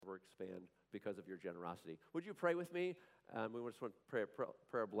expand because of your generosity. Would you pray with me? We just want to pray a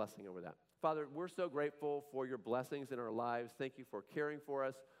prayer blessing over that. Father, we're so grateful for your blessings in our lives. Thank you for caring for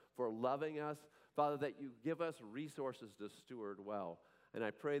us, for loving us. Father, that you give us resources to steward well. And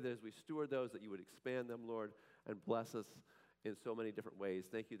I pray that as we steward those, that you would expand them, Lord, and bless us in so many different ways.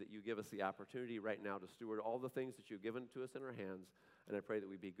 Thank you that you give us the opportunity right now to steward all the things that you've given to us in our hands. And I pray that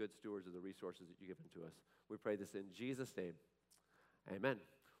we be good stewards of the resources that you've given to us. We pray this in Jesus' name. Amen.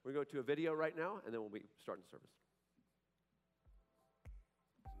 We're going to go to a video right now, and then we'll be starting the service.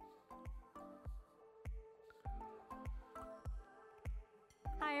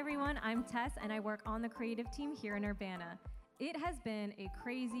 Hi everyone, I'm Tess and I work on the creative team here in Urbana. It has been a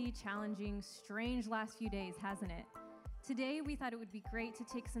crazy, challenging, strange last few days, hasn't it? Today we thought it would be great to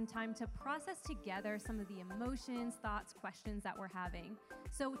take some time to process together some of the emotions, thoughts, questions that we're having.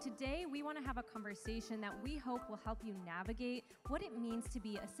 So today we want to have a conversation that we hope will help you navigate what it means to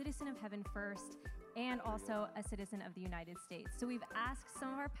be a citizen of heaven first and also a citizen of the United States. So we've asked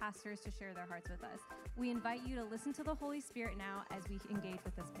some of our pastors to share their hearts with us. We invite you to listen to the Holy Spirit now as we engage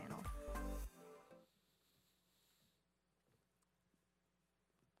with this panel.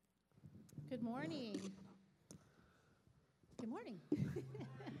 Good morning. Good morning.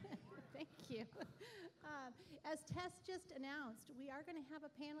 Thank you. As Tess just announced, we are going to have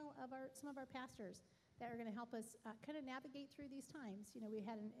a panel of some of our pastors that are going to help us kind of navigate through these times. You know, we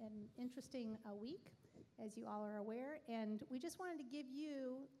had an interesting week, as you all are aware, and we just wanted to give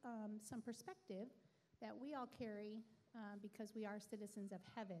you some perspective that we all carry because we are citizens of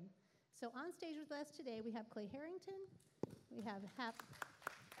heaven. So on stage with us today, we have Clay Harrington, we have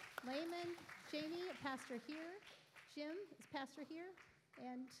Leman, Jamie, pastor here, Jim is pastor here,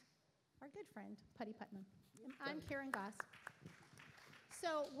 and our good friend, Putty Putman. I'm Karen Goss.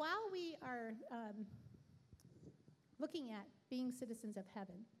 So while we are looking at being citizens of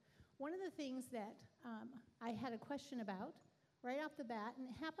heaven, one of the things that I had a question about right off the bat, and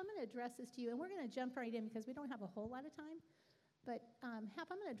Hap, I'm going to address this to you, and we're going to jump right in because we don't have a whole lot of time, but Hap,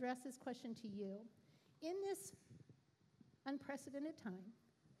 I'm going to address this question to you. In this unprecedented time,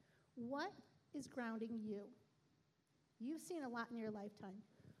 what is grounding you? You've seen a lot in your lifetime.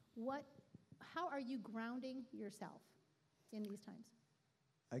 How are you grounding yourself in these times?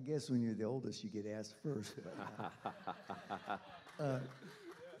 I guess when you're the oldest, you get asked first. But,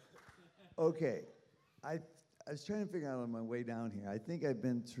 okay, I was trying to figure out on my way down here. I think I've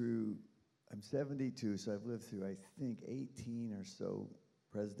been through, I'm 72, so I've lived through, I think, 18 or so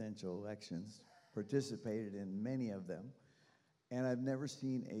presidential elections, participated in many of them, and I've never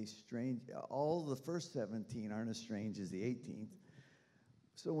seen a strange, all the first 17 aren't as strange as the 18th.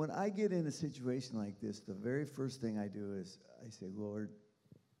 So when I get in a situation like this, the very first thing I do is I say, Lord,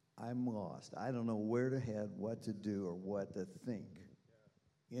 I'm lost. I don't know where to head, what to do, or what to think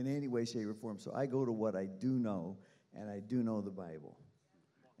in any way, shape, or form. So I go to what I do know, and I do know the Bible.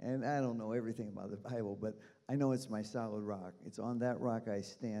 And I don't know everything about the Bible, but I know it's my solid rock. It's on that rock I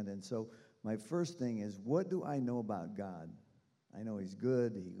stand. And so my first thing is, what do I know about God? I know he's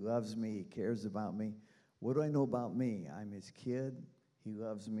good, he loves me, he cares about me. What do I know about me? I'm his kid, he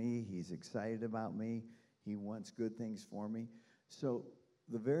loves me, he's excited about me, he wants good things for me. So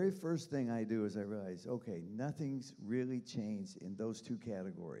the very first thing I do is I realize, okay, nothing's really changed in those two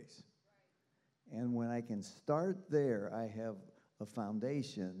categories. And when I can start there, I have a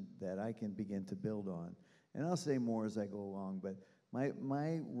foundation that I can begin to build on. And I'll say more as I go along, but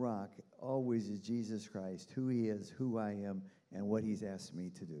my rock always is Jesus Christ, who he is, who I am, and what he's asked me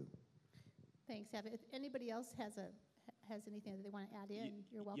to do. Thanks, Abby. If anybody else has anything that they want to add in,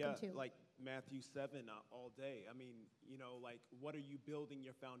 you're welcome to. Yeah, like Matthew 7 all day. I mean, you know, like, what are you building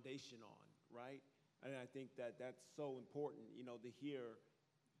your foundation on, right? And I think that that's so important, you know, to hear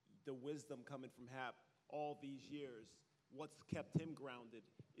the wisdom coming from Hap all these years. What's kept him grounded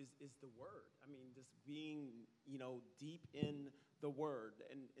is the Word. I mean, just being, you know, deep in the Word.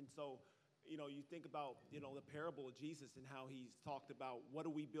 And so, you know, you think about, you know, the parable of Jesus and how he's talked about what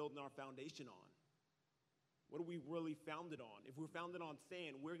are we building our foundation on? What are we really founded on? If we're founded on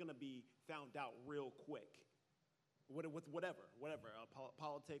sand, we're going to be found out real quick. With whatever,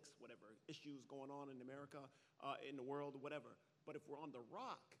 politics, whatever issues going on in America, in the world, whatever. But if we're on the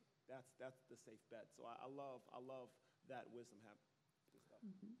rock, that's the safe bet. So I love that wisdom.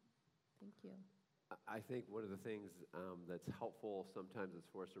 Mm-hmm. Thank you. I think one of the things that's helpful sometimes is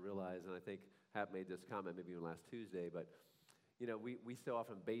for us to realize, and I think Hap made this comment maybe even last Tuesday, but you know, we so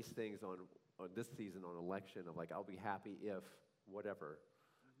often base things on this season on election of like, I'll be happy if whatever.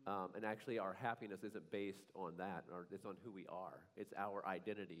 And actually our happiness isn't based on that, or it's on who we are. It's our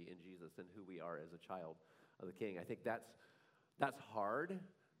identity in Jesus and who we are as a child of the King. I think that's hard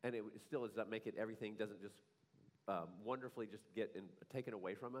and it still does not make it, everything doesn't just wonderfully just get taken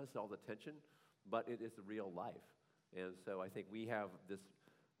away from us, all the tension, but it is the real life. And so I think we have this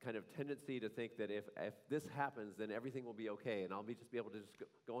kind of tendency to think that if this happens, then everything will be okay, and I'll just be able to just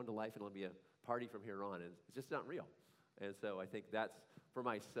go into life, and it'll be a party from here on, and it's just not real. And so I think that's, for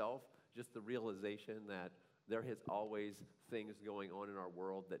myself, just the realization that there is always things going on in our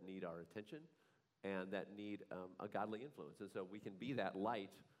world that need our attention and that need a godly influence. And so we can be that light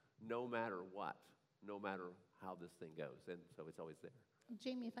no matter what, no matter how this thing goes. And so it's always there.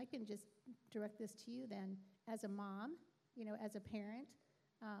 Jamie, if I can just direct this to you then, as a mom, as a parent,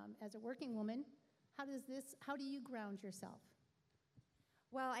 as a working woman, how do you ground yourself?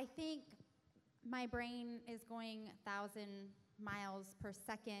 Well, I think my brain is going 1,000 miles per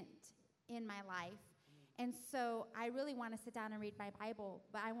second in my life. And so I really want to sit down and read my Bible,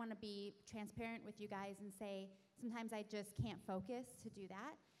 but I want to be transparent with you guys and say sometimes I just can't focus to do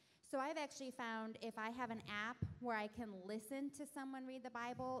that. So I've actually found if I have an app where I can listen to someone read the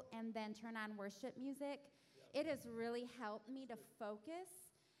Bible and then turn on worship music, it has really helped me to focus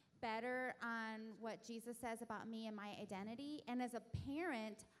better on what Jesus says about me and my identity. And as a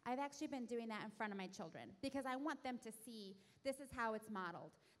parent, I've actually been doing that in front of my children because I want them to see this is how it's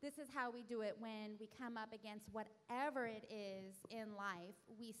modeled. This is how we do it when we come up against whatever it is in life.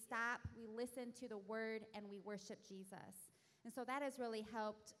 We stop, we listen to the word, and we worship Jesus. And so that has really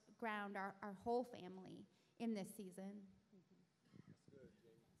helped ground our whole family in this season.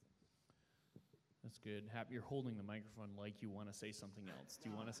 That's good. You're holding the microphone like you want to say something else. Do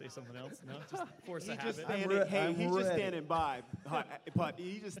you want to say something else? No? Just force a habit. He's just standing by. Putty,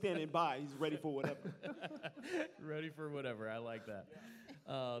 he's just standing by. He's ready for whatever. Ready for whatever. I like that.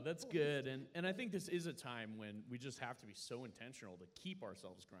 That's good. And I think this is a time when we just have to be so intentional to keep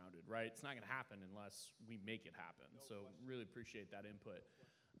ourselves grounded, right? It's not going to happen unless we make it happen. So really appreciate that input.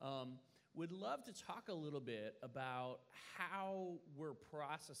 Would love to talk a little bit about how we're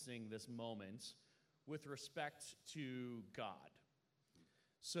processing this moment with respect to God.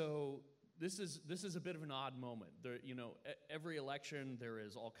 So this is a bit of an odd moment. There, every election there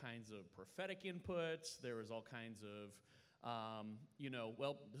is all kinds of prophetic inputs. There is all kinds of,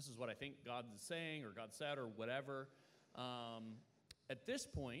 well, this is what I think God is saying or God said or whatever. At this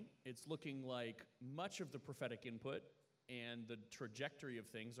point, it's looking like much of the prophetic input and the trajectory of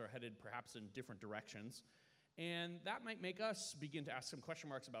things are headed perhaps in different directions. And that might make us begin to ask some question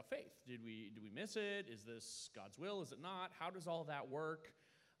marks about faith. Did we miss it? Is this God's will? Is it not? How does all that work?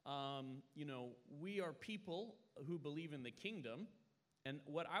 We are people who believe in the kingdom. And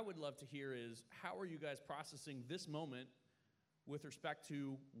what I would love to hear is, how are you guys processing this moment with respect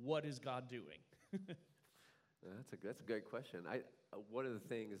to what is God doing? That's a great question. One of the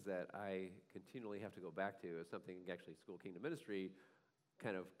things that I continually have to go back to is something actually School Kingdom Ministry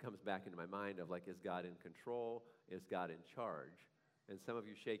kind of comes back into my mind of like, is God in control? Is God in charge? And some of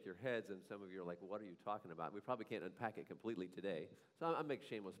you shake your heads and some of you are like, what are you talking about? We probably can't unpack it completely today. So I'll make a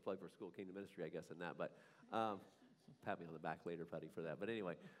shameless plug for School Kingdom Ministry, I guess, in that. But pat me on the back later, Putty, for that. But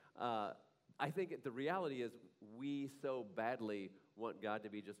anyway, I think the reality is we so badly want God to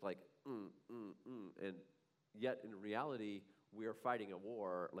be just like, and yet in reality, we are fighting a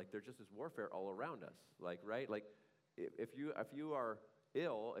war. Like there's just this warfare all around us. Like, right? Like if you are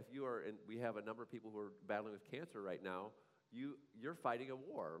ill, we have a number of people who are battling with cancer right now, you're fighting a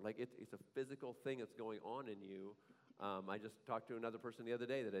war. Like it's a physical thing that's going on in you. I just talked to another person the other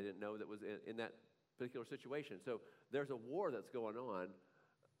day that I didn't know that was in that particular situation. So there's a war that's going on.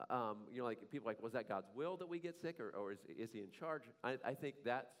 Like people are like, was that God's will that we get sick, or is he in charge? I think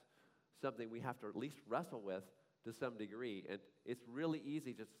that's something we have to at least wrestle with to some degree. And it's really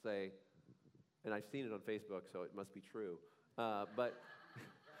easy just to say, and I've seen it on Facebook, so it must be true. But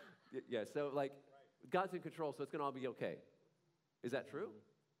yeah, so like God's in control, so it's going to all be okay. Is that true?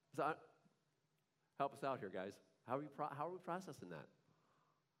 So help us out here, guys. How are we processing that?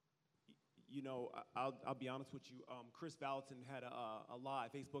 I'll be honest with you. Chris Valentin had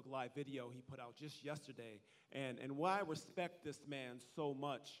a Facebook Live video he put out just yesterday. And why I respect this man so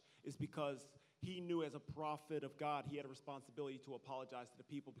much is because he knew as a prophet of God, he had a responsibility to apologize to the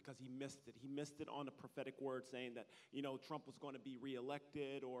people because he missed it. He missed it on the prophetic word saying that, Trump was going to be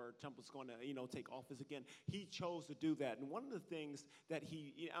reelected or Trump was going to, take office again. He chose to do that. And one of the things that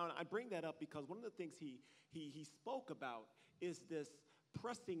I bring that up because one of the things he spoke about is this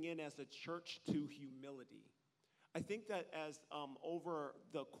pressing in as a church to humility. I think that as over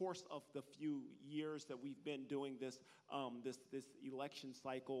the course of the few years that we've been doing this election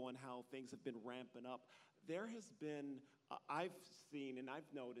cycle and how things have been ramping up, there has been, I've seen and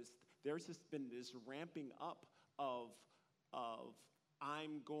I've noticed, there's just been this ramping up of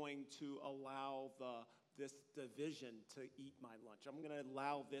I'm going to allow this division to eat my lunch. I'm going to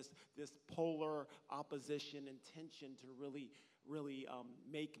allow this polar opposition and tension to really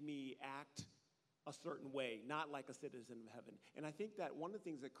make me act a certain way, not like a citizen of heaven. And I think that one of the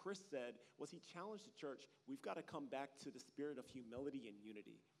things that Chris said was he challenged the church, we've got to come back to the spirit of humility and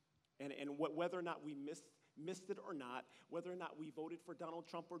unity. And whether or not we missed it or not, whether or not we voted for Donald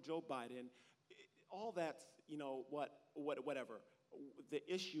Trump or Joe Biden, all that's, whatever. The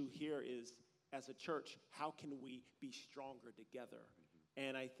issue here is, as a church, how can we be stronger together?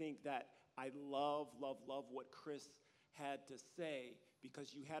 And I think that I love what Chris had to say,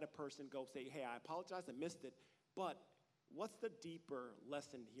 because you had a person go say, hey, I apologize, I missed it, but what's the deeper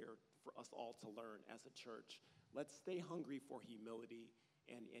lesson here for us all to learn as a church? Let's stay hungry for humility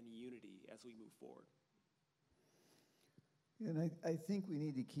and unity as we move forward. And I think we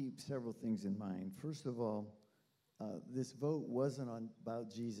need to keep several things in mind. First of all, this vote wasn't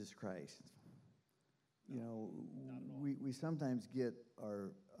about Jesus Christ. We sometimes get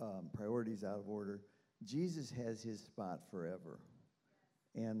our priorities out of order. Jesus has his spot forever.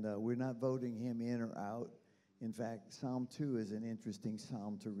 And we're not voting him in or out. In fact, Psalm 2 is an interesting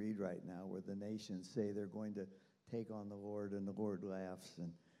psalm to read right now, where the nations say they're going to take on the Lord, and the Lord laughs,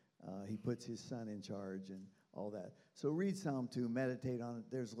 and he puts his son in charge and all that. So read Psalm 2, meditate on it.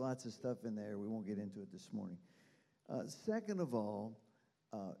 There's lots of stuff in there. We won't get into it this morning. Second of all,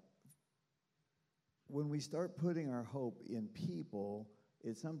 when we start putting our hope in people,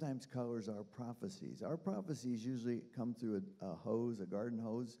 it sometimes colors our prophecies. Our prophecies usually come through a garden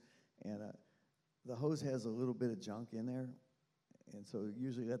hose, and the hose has a little bit of junk in there, and so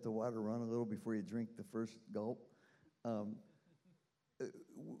usually let the water run a little before you drink the first gulp.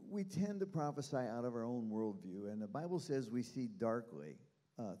 We tend to prophesy out of our own worldview, and the Bible says we see darkly,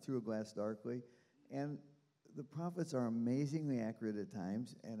 through a glass darkly, and the prophets are amazingly accurate at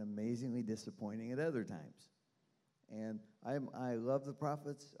times and amazingly disappointing at other times. And I love the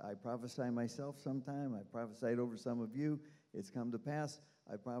prophets. I prophesy myself sometime. I prophesied over some of you. It's come to pass.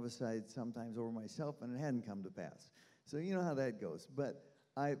 I prophesied sometimes over myself, and it hadn't come to pass. So you know how that goes. But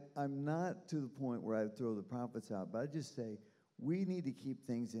I'm not to the point where I throw the prophets out, but I just say we need to keep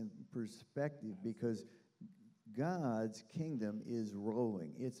things in perspective, because God's kingdom is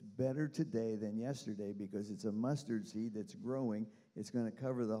rolling. It's better today than yesterday, because it's a mustard seed that's growing. It's going to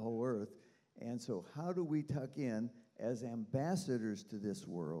cover the whole earth. And so how do we tuck in as ambassadors to this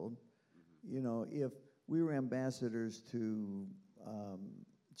world? If we were ambassadors to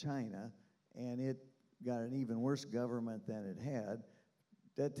China and it got an even worse government than it had,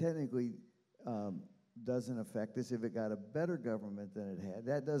 that technically doesn't affect us. If it got a better government than it had,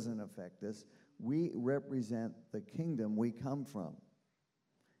 that doesn't affect us. We represent the kingdom we come from.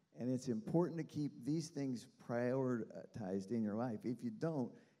 And it's important to keep these things prioritized in your life. If you don't,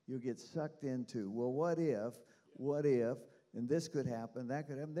 you'll get sucked into, well, what if, and this could happen, that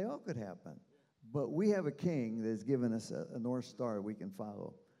could happen. They all could happen. But we have a king that's given us a North Star we can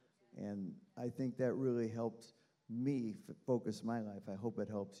follow. And I think that really helps me focus my life. I hope it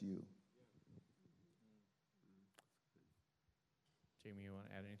helps you. Jamie, you want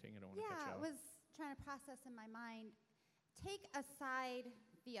to add anything? I don't want to cut you Yeah, off. I was trying to process in my mind. Take aside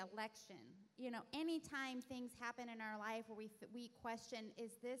the election. Anytime things happen in our life where we question,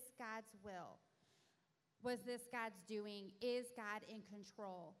 is this God's will? Was this God's doing? Is God in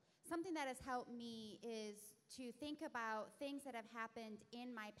control? Something that has helped me is to think about things that have happened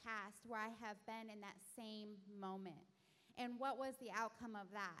in my past where I have been in that same moment. And what was the outcome of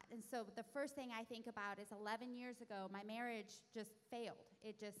that? And so the first thing I think about is 11 years ago, my marriage just failed.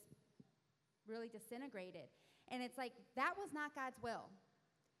 It just really disintegrated. And it's like, that was not God's will.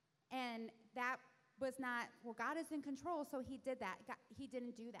 And that was not, well, God is in control, so he did that. He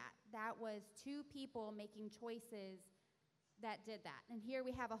didn't do that. That was two people making choices that did that. And here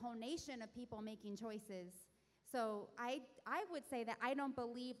we have a whole nation of people making choices. So I would say that I don't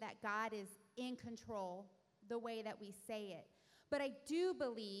believe that God is in control the way that we say it. But I do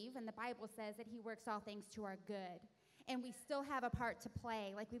believe, and the Bible says, that he works all things to our good. And we still have a part to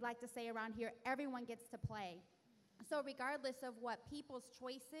play. Like we like to say around here, everyone gets to play. So regardless of what people's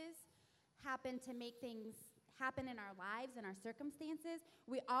choices happen to make things happen in our lives and our circumstances,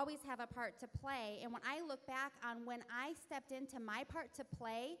 we always have a part to play. And when I look back on when I stepped into my part to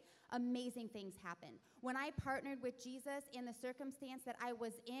play, amazing things happened. When I partnered with Jesus in the circumstance that I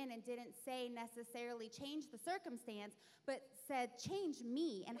was in and didn't say necessarily change the circumstance, but said change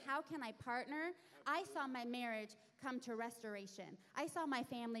me and how can I partner, I saw my marriage come to restoration. I saw my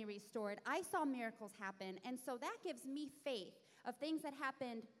family restored. I saw miracles happen. And so that gives me faith. of things that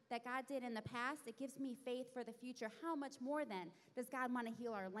happened that God did in the past, it gives me faith for the future. How much more then does God want to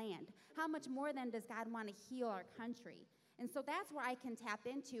heal our land? How much more then does God want to heal our country? And so that's where I can tap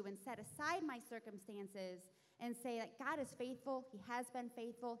into and set aside my circumstances and say that God is faithful. He has been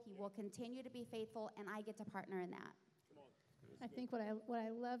faithful. He will continue to be faithful, and I get to partner in that. I think what I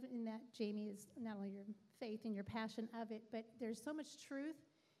love in that, Jamie, is not only your faith and your passion of it, but there's so much truth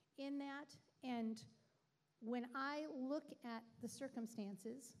in that. And when I look at the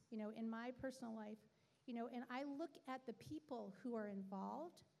circumstances, in my personal life, and I look at the people who are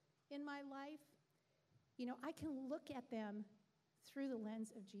involved in my life, I can look at them through the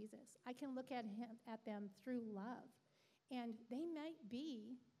lens of Jesus. I can look at them through love. And they might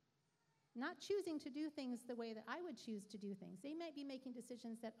be not choosing to do things the way that I would choose to do things. They might be making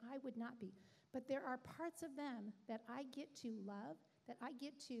decisions that I would not be. But there are parts of them that I get to love, that I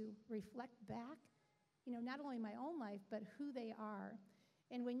get to reflect back, not only my own life, but who they are.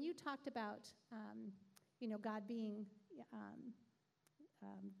 And when you talked about, God being,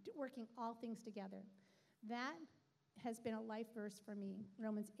 working all things together, that has been a life verse for me.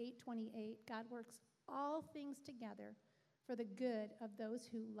 Romans 8:28, God works all things together for the good of those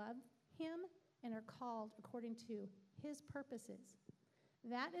who love him and are called according to his purposes.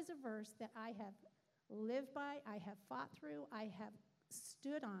 That is a verse that I have lived by, I have fought through, I have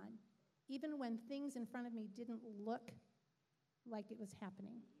stood on, even when things in front of me didn't look like it was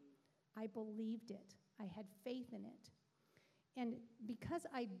happening. I believed it. I had faith in it. And because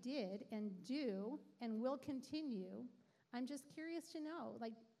I did and do and will continue, I'm just curious to know,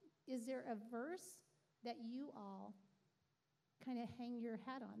 is there a verse that you all kind of hang your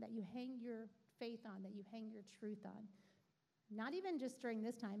hat on, that you hang your faith on, that you hang your truth on? Not even just during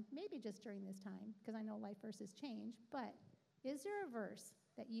this time, maybe just during this time, because I know life verses change, but is there a verse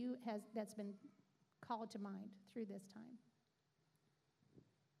that's been called to mind through this time?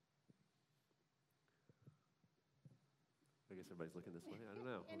 I guess everybody's looking this way. I don't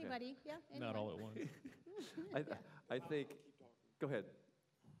know. Anybody? Okay. Yeah? Anyone? Not all at once. I think, go ahead.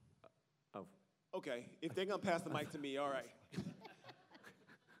 Okay, if they're going to pass the mic to me, all right.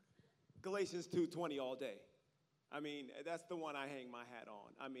 Galatians 2:20 all day. I mean, that's the one I hang my hat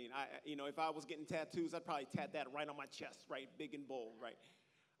on. I mean, if I was getting tattoos, I'd probably tat that right on my chest, right, big and bold, right?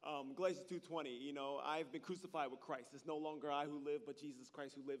 Galatians 2:20, I've been crucified with Christ. It's no longer I who live, but Jesus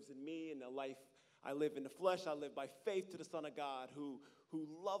Christ who lives in me. And the life I live in the flesh, I live by faith to the Son of God who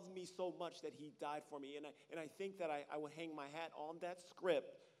loved me so much that he died for me. And I think that I would hang my hat on that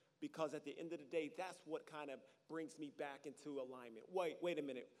script, because at the end of the day, that's what kind of brings me back into alignment. Wait a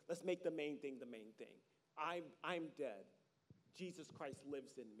minute. Let's make the main thing the main thing. I'm dead. Jesus Christ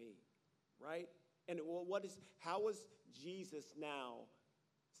lives in me, right? And how is Jesus now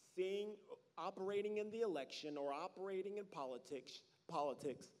operating in the election or operating in politics,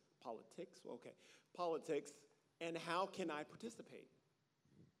 and how can I participate?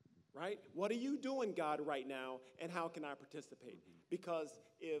 Right? What are you doing, God, right now, and how can I participate? Because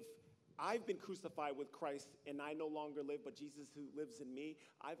if I've been crucified with Christ and I no longer live, but Jesus who lives in me,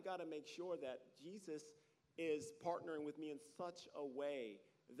 I've got to make sure that Jesus is partnering with me in such a way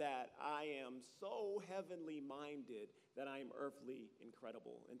that I am so heavenly minded that I am earthly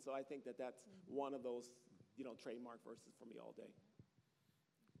incredible. And so I think that that's one of those, trademark verses for me all day.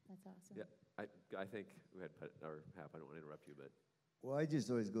 That's awesome. Yeah, I think, go ahead, Hap, I don't want to interrupt you, but. Well, I just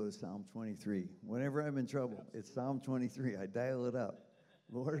always go to Psalm 23. Whenever I'm in trouble, it's Psalm 23. I dial it up.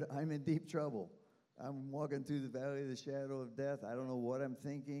 Lord, I'm in deep trouble. I'm walking through the valley of the shadow of death. I don't know what I'm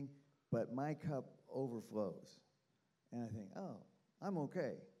thinking, but my cup overflows. And I think, oh, I'm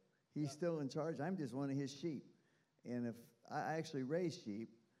okay. He's still in charge. I'm just one of his sheep. And if I actually raised sheep,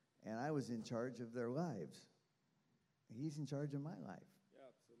 and I was in charge of their lives, he's in charge of my life. Yeah,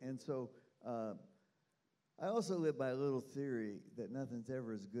 absolutely. And so I also live by a little theory that nothing's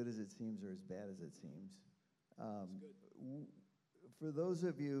ever as good as it seems or as bad as it seems. For those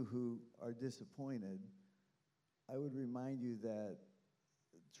of you who are disappointed, I would remind you that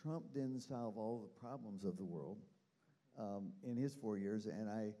Trump didn't solve all the problems of the world in his 4 years, and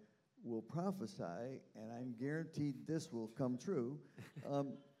I will prophesy, and I'm guaranteed this will come true.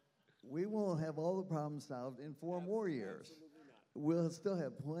 We won't have all the problems solved in 4 more years. We'll still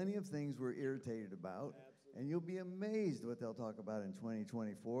have plenty of things we're irritated about, and you'll be amazed what they'll talk about in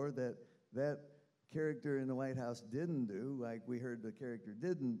 2024 that character in the White House didn't do, like we heard the character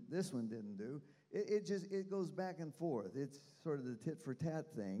this one didn't do. It goes back and forth. It's sort of the tit for tat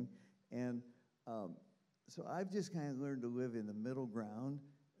thing. And so I've just kind of learned to live in the middle ground,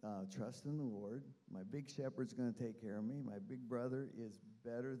 trust in the Lord. My big shepherd's going to take care of me. My big brother is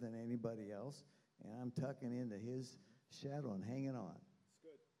better than anybody else, and I'm tucking into his shadow and hanging on. It's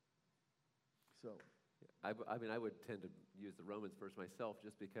good. So, I mean, I would tend to use the Romans verse myself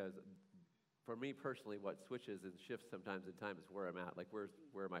just because, for me personally, what switches and shifts sometimes in time is where I'm at. Like, where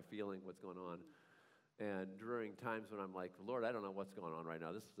am I feeling? What's going on? And during times when I'm like, Lord, I don't know what's going on right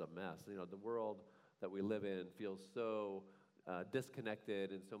now. This is a mess. You know, the world that we live in feels so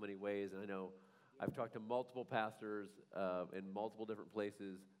disconnected in so many ways. And I know I've talked to multiple pastors in multiple different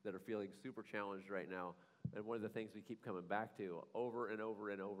places that are feeling super challenged right now. And one of the things we keep coming back to over and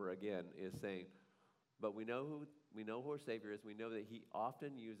over and over again is saying, but we know who our Savior is. We know that He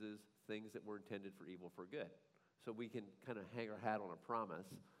often uses things that were intended for evil for good. So we can kind of hang our hat on a promise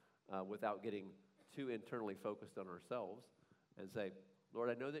without getting too internally focused on ourselves and say, Lord,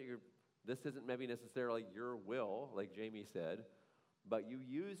 I know that this isn't maybe necessarily your will, like Jamie said, but you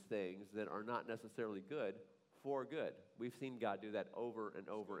use things that are not necessarily good for good. We've seen God do that over and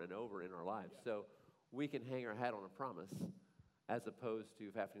over and over in our lives. So we can hang our hat on a promise as opposed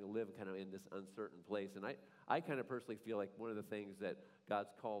to having to live kind of in this uncertain place. And I kind of personally feel like one of the things that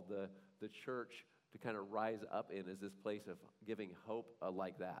God's called the church to kind of rise up in is this place of giving hope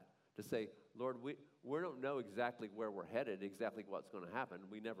like that. To say, Lord, we don't know exactly where we're headed, exactly what's going to happen.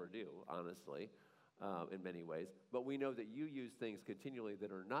 We never do, honestly, in many ways. But we know that you use things continually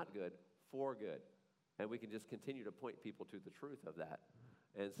that are not good for good. And we can just continue to point people to the truth of that.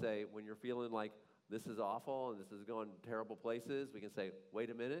 And say, when you're feeling like this is awful and this is going terrible places, we can say, wait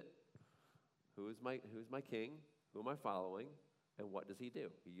a minute. Who's my king? Who am I following? And what does he do?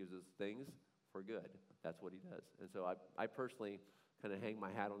 He uses things for good. That's what he does. And so I personally kind of hang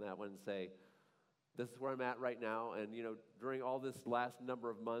my hat on that one and say, this is where I'm at right now. And, you know, during all this last number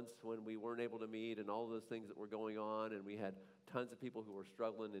of months when we weren't able to meet and all those things that were going on and we had tons of people who were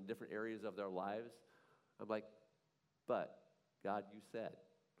struggling in different areas of their lives, I'm like, but God, you said.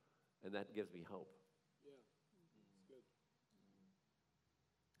 And that gives me hope. Yeah, it's good.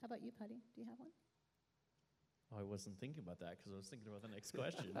 How about you, Putty? Do you have one? Oh, I wasn't thinking about that because I was thinking about the next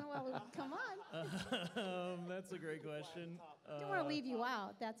question. Oh, well, come on. That's a great question. Don't want to leave you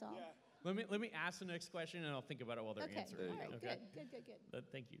out, that's all. Yeah. Let me ask the next question, and I'll think about it while they're Okay, answering. all right, Okay? good.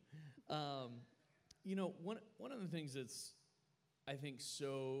 Thank you. You know, one of the things that's, I think,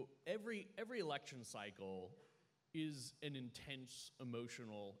 so every election cycle is an intense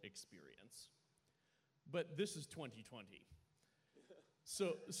emotional experience. But this is 2020.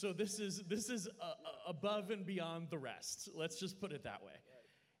 So this is above and beyond the rest. Let's just put it that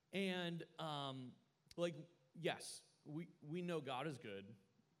way. And yes, we know God is good.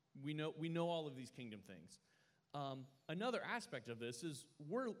 We know all of these kingdom things. Another aspect of this is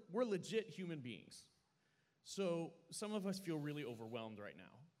we're legit human beings. So some of us feel really overwhelmed right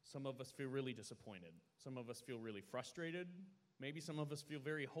now. Some of us feel really disappointed. Some of us feel really frustrated. Maybe some of us feel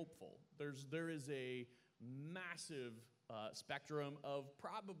very hopeful. There is a massive spectrum of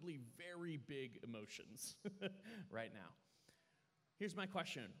probably very big emotions right now. Here's my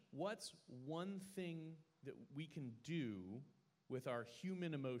question. What's one thing that we can do with our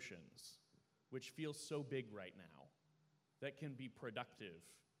human emotions, which feels so big right now, that can be productive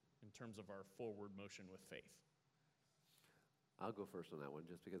in terms of our forward motion with faith? I'll go first on that one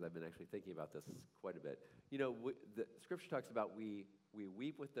just because I've been actually thinking about this quite a bit. You know, the scripture talks about we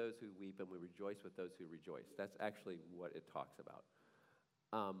weep with those who weep and we rejoice with those who rejoice. That's actually what it talks about.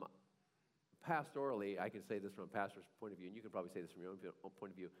 Pastorally, I can say this from a pastor's point of view, and you can probably say this from your own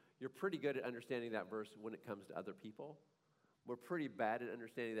point of view. You're pretty good at understanding that verse when it comes to other people. We're pretty bad at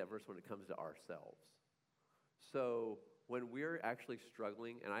understanding that verse when it comes to ourselves. So when we're actually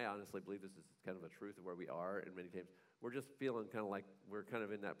struggling, and I honestly believe this is kind of a truth of where we are, and many times we're just feeling kind of like we're kind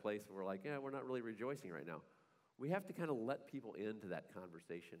of in that place where we're like, yeah, we're not really rejoicing right now. We have to kind of let people into that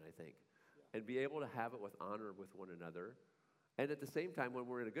conversation, I think, and be able to have it with honor with one another. And at the same time, when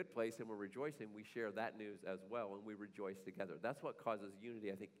we're in a good place and we're rejoicing, we share that news as well, and we rejoice together. That's what causes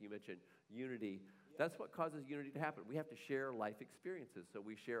unity. I think you mentioned unity. That's what causes unity to happen. We have to share life experiences. So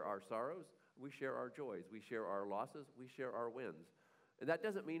we share our sorrows, we share our joys, we share our losses, we share our wins. And that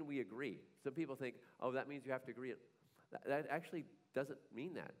doesn't mean we agree. Some people think, oh, that means you have to agree. That actually doesn't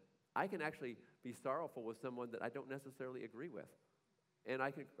mean that. I can actually be sorrowful with someone that I don't necessarily agree with. And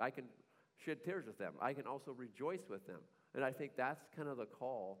I can shed tears with them. I can also rejoice with them. And I think that's kind of the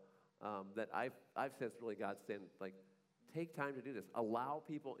call that I've sensed really God saying, like, take time to do this. Allow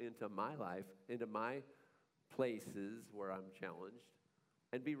people into my life, into my places where I'm challenged,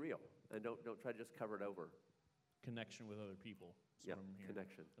 and be real. And don't try to just cover it over. Connection with other people. Yeah,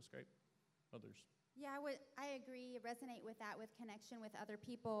 connection. That's great. Others? Yeah, I agree, resonate with that, with connection with other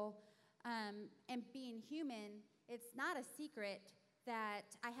people. And being human, it's not a secret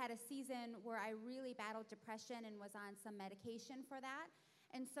that I had a season where I really battled depression and was on some medication for that.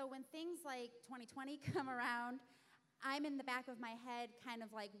 And so when things like 2020 come around, I'm in the back of my head kind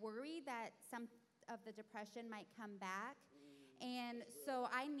of like worried that some of the depression might come back. And so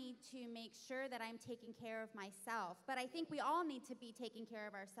I need to make sure that I'm taking care of myself. But I think we all need to be taking care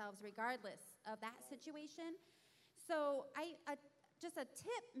of ourselves regardless of that situation. So just a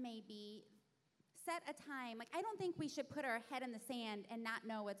tip maybe, set a time. Like, I don't think we should put our head in the sand and not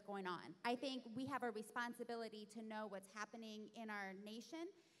know what's going on. I think we have a responsibility to know what's happening in our nation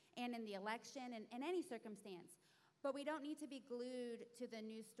and in the election and in any circumstance. But we don't need to be glued to the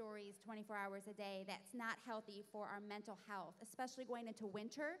news stories 24 hours a day. That's not healthy for our mental health, especially going into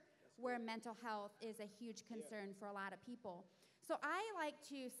winter where mental health is a huge concern for a lot of people. So I like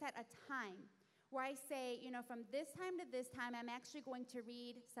to set a time where I say, from this time to this time, I'm actually going to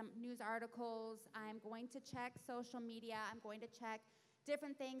read some news articles. I'm going to check social media. I'm going to check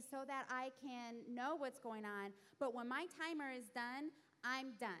different things so that I can know what's going on. But when my timer is done,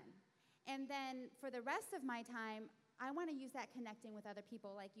 I'm done. And then for the rest of my time, I want to use that connecting with other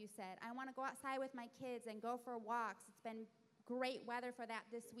people, like you said. I want to go outside with my kids and go for walks. It's been great weather for that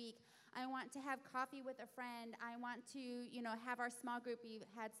this week. I want to have coffee with a friend. I want to, have our small group. We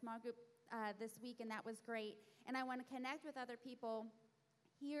had small group this week, and that was great. And I want to connect with other people,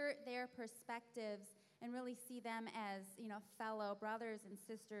 hear their perspectives, and really see them as, fellow brothers and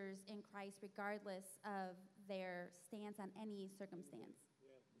sisters in Christ, regardless of their stance on any circumstance.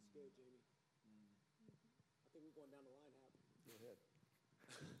 Yeah, that's good, Jamie. I think we're going down the line, Hap. Go ahead.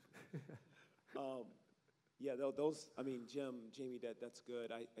 Jim, Jamie, that's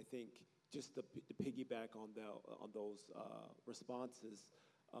good. I think just to piggyback on those responses,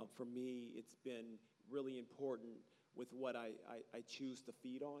 for me, it's been really important with what I choose to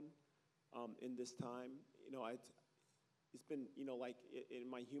feed on in this time. It's been, in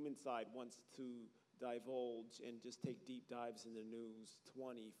my human side wants to divulge and just take deep dives in the news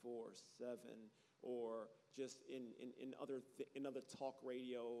 24/7, or just in other talk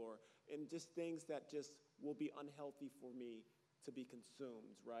radio, or in just things that just will be unhealthy for me to be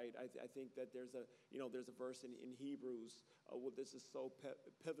consumed, right? I think that there's a verse in Hebrews. This is so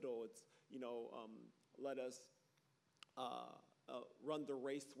pivotal. It's, let us run the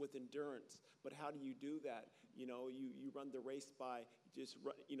race with endurance. But how do you do that? You run the race by just,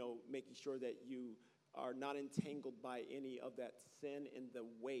 making sure that you are not entangled by any of that sin and the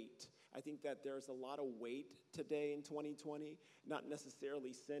weight. I think that there's a lot of weight today in 2020, not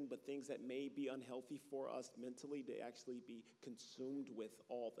necessarily sin, but things that may be unhealthy for us mentally to actually be consumed with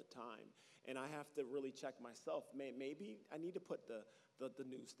all the time. And I have to really check myself. Maybe I need to put the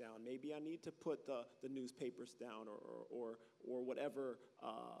news down. Maybe I need to put the newspapers down, or whatever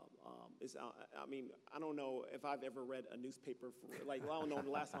is. I don't know if I've ever read a newspaper. I don't know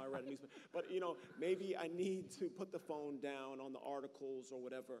the last time I read a newspaper. But maybe I need to put the phone down on the articles or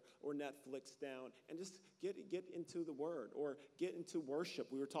whatever, or Netflix down, and just get into the Word, or get into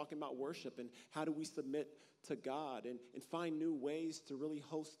worship. We were talking about worship and how do we submit to God and find new ways to really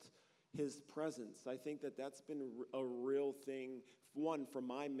host His presence. I think that that's been a real thing, one, for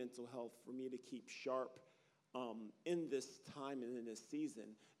my mental health, for me to keep sharp in this time and in this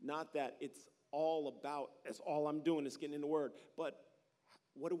season. Not that it's all I'm doing is getting in the Word, but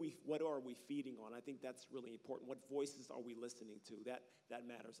what are we feeding on? I think that's really important. What voices are we listening to? That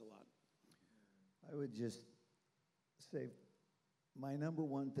matters a lot. I would just say my number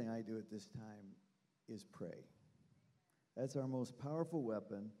one thing I do at this time is pray. That's our most powerful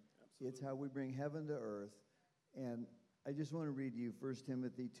weapon. Absolutely. It's how we bring heaven to earth. And I just want to read you 1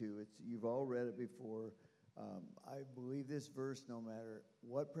 Timothy 2. You've all read it before. I believe this verse, no matter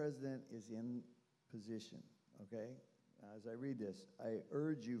what president is in position, okay? As I read this, I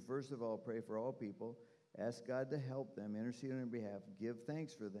urge you, first of all, pray for all people. Ask God to help them, intercede on their behalf, give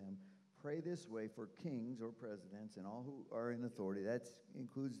thanks for them. Pray this way for kings or presidents and all who are in authority. That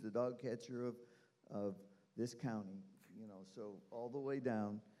includes the dog catcher of this county, so all the way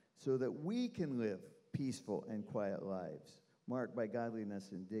down, so that we can live peaceful and quiet lives, marked by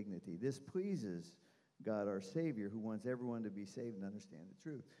godliness and dignity. This pleases God, our Savior, who wants everyone to be saved and understand the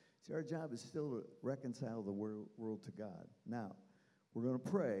truth. See, our job is still to reconcile the world to God. Now, we're going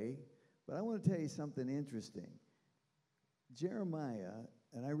to pray, but I want to tell you something interesting. Jeremiah,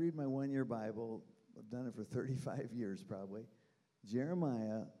 and I read my one-year Bible, I've done it for 35 years probably.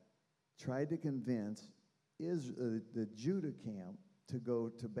 Jeremiah tried to convince the Judah camp to go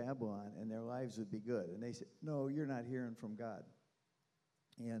to Babylon and their lives would be good. And they said, no, you're not hearing from God.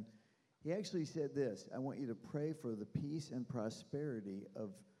 And he actually said this, I want you to pray for the peace and prosperity of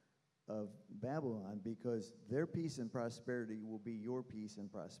of Babylon, because their peace and prosperity will be your peace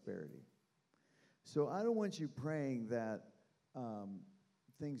and prosperity. So I don't want you praying that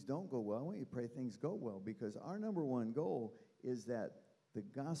things don't go well. I want you to pray things go well, because our number one goal is that the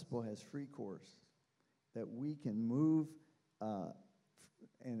gospel has free course, that we can move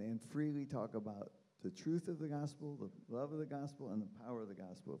and freely talk about the truth of the gospel, the love of the gospel, and the power of the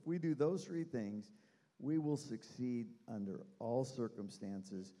gospel. If we do those three things, we will succeed under all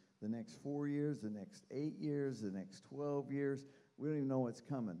circumstances. The next 4 years, the next 8 years, the next 12 years, we don't even know what's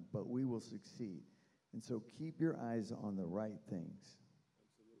coming, but we will succeed. And so keep your eyes on the right things.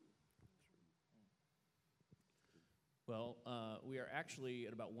 Well, we are actually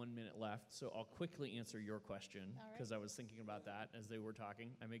at about 1 minute left, so I'll quickly answer your question, because I was thinking about that as they were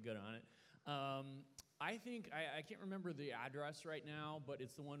talking. I made good on it. I think, I can't remember the address right now, but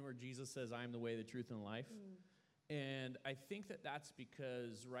it's the one where Jesus says, I am the way, the truth, and the life. And I think that that's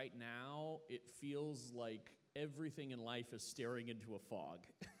because right now it feels like everything in life is staring into a fog.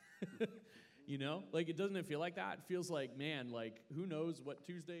 You know? Like, doesn't it feel like that? It feels like, man, like, who knows what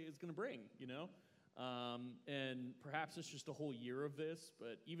Tuesday is going to bring, you know? And perhaps it's just a whole year of this,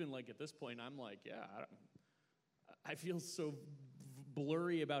 but even like at this point, I'm like, yeah, I feel so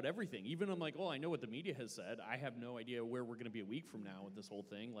blurry about everything. Even I'm like, oh, I know what the media has said. I have no idea where we're going to be a week from now with this whole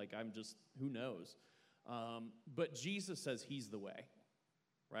thing. Like, I'm just, who knows? But Jesus says he's the way,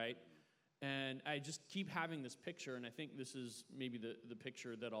 right? And I just keep having this picture, and I think this is maybe the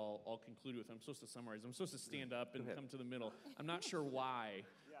picture that I'll conclude with. I'm supposed to summarize. I'm supposed to stand up and come to the middle. I'm not sure why,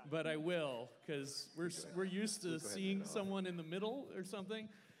 but I will, because we're used to seeing someone in the middle or something.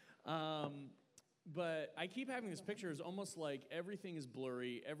 But I keep having this picture. It's almost like everything is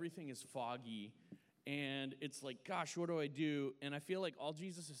blurry, everything is foggy, and it's like, gosh, what do I do? And I feel like all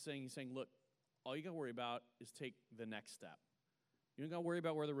Jesus is saying, he's saying, look, all you got to worry about is take the next step. You don't got to worry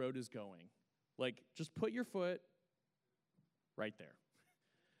about where the road is going. Like, just put your foot right there.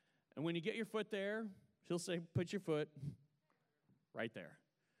 And when you get your foot there, he'll say, put your foot right there.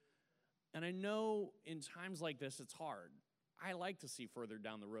 And I know in times like this, it's hard. I like to see further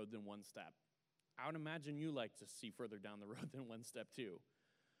down the road than one step. I would imagine you like to see further down the road than one step too.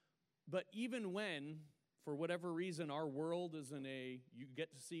 But even when, for whatever reason, our world is you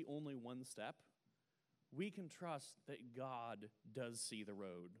get to see only one step, we can trust that God does see the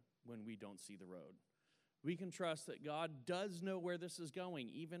road when we don't see the road. We can trust that God does know where this is going,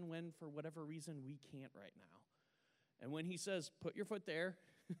 even when, for whatever reason, we can't right now. And when he says, put your foot there,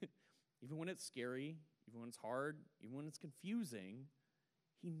 even when it's scary, even when it's hard, even when it's confusing,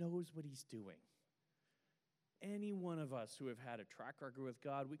 he knows what he's doing. Any one of us who have had a track record with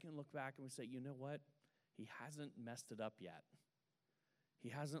God, we can look back and we say, you know what? He hasn't messed it up yet. He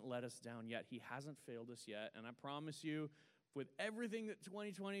hasn't let us down yet. He hasn't failed us yet. And I promise you, with everything that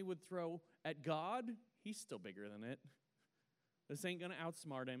 2020 would throw at God, he's still bigger than it. This ain't going to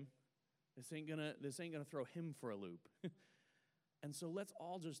outsmart him. This ain't gonna throw him for a loop. And so let's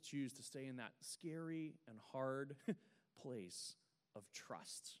all just choose to stay in that scary and hard place of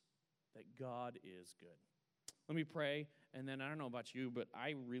trust that God is good. Let me pray, and then I don't know about you, but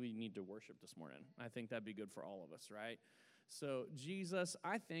I really need to worship this morning. I think that'd be good for all of us, right? So, Jesus,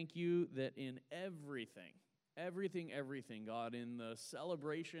 I thank you that in everything, God, in the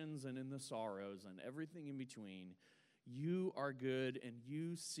celebrations and in the sorrows and everything in between, you are good and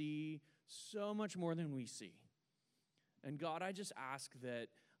you see so much more than we see. And God, I just ask that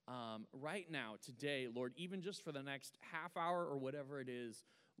right now, today, Lord, even just for the next half hour or whatever it is,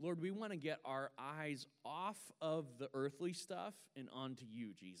 Lord, we want to get our eyes off of the earthly stuff and onto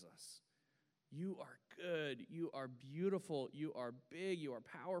you, Jesus. You are good. You are beautiful. You are big. You are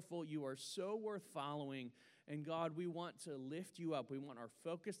powerful. You are so worth following. And God, we want to lift you up. We want our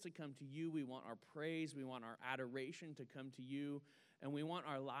focus to come to you. We want our praise. We want our adoration to come to you. And we want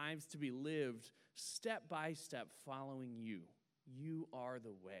our lives to be lived step by step following you. You are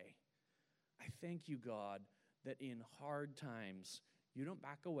the way. I thank you, God, that in hard times, you don't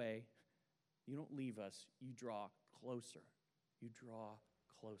back away. You don't leave us. You draw closer. You draw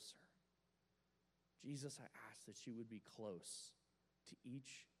closer. Jesus, I ask that you would be close to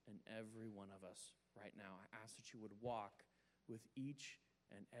each and every one of us right now. I ask that you would walk with each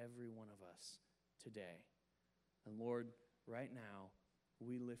and every one of us today. And Lord, right now,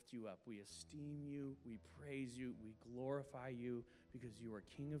 we lift you up. We esteem you. We praise you. We glorify you because you are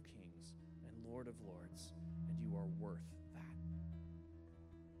King of Kings and Lord of Lords, and you are worth that.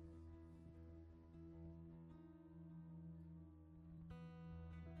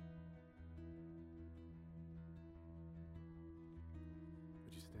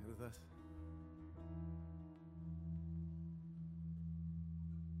 Would you stand with us?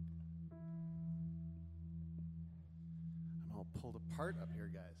 all pulled apart up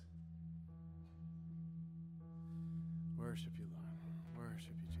here, guys. Worship you, Lord.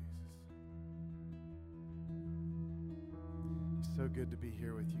 Worship you, Jesus. It's so good to be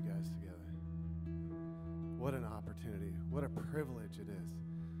here with you guys together. What an opportunity. What a privilege it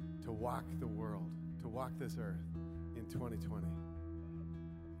is to walk the world, to walk this earth in 2020.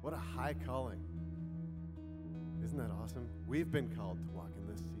 What a high calling. Isn't that awesome? We've been called to walk in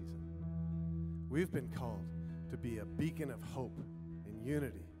this season. We've been called to be a beacon of hope and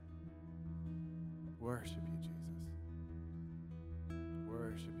unity. Worship you, Jesus.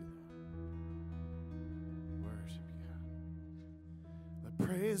 Worship you, Lord. Worship you. Let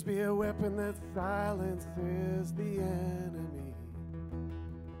praise be a weapon that silences the enemy.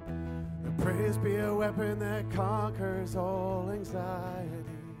 Let praise be a weapon that conquers all anxiety.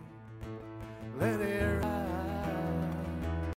 Let it rise.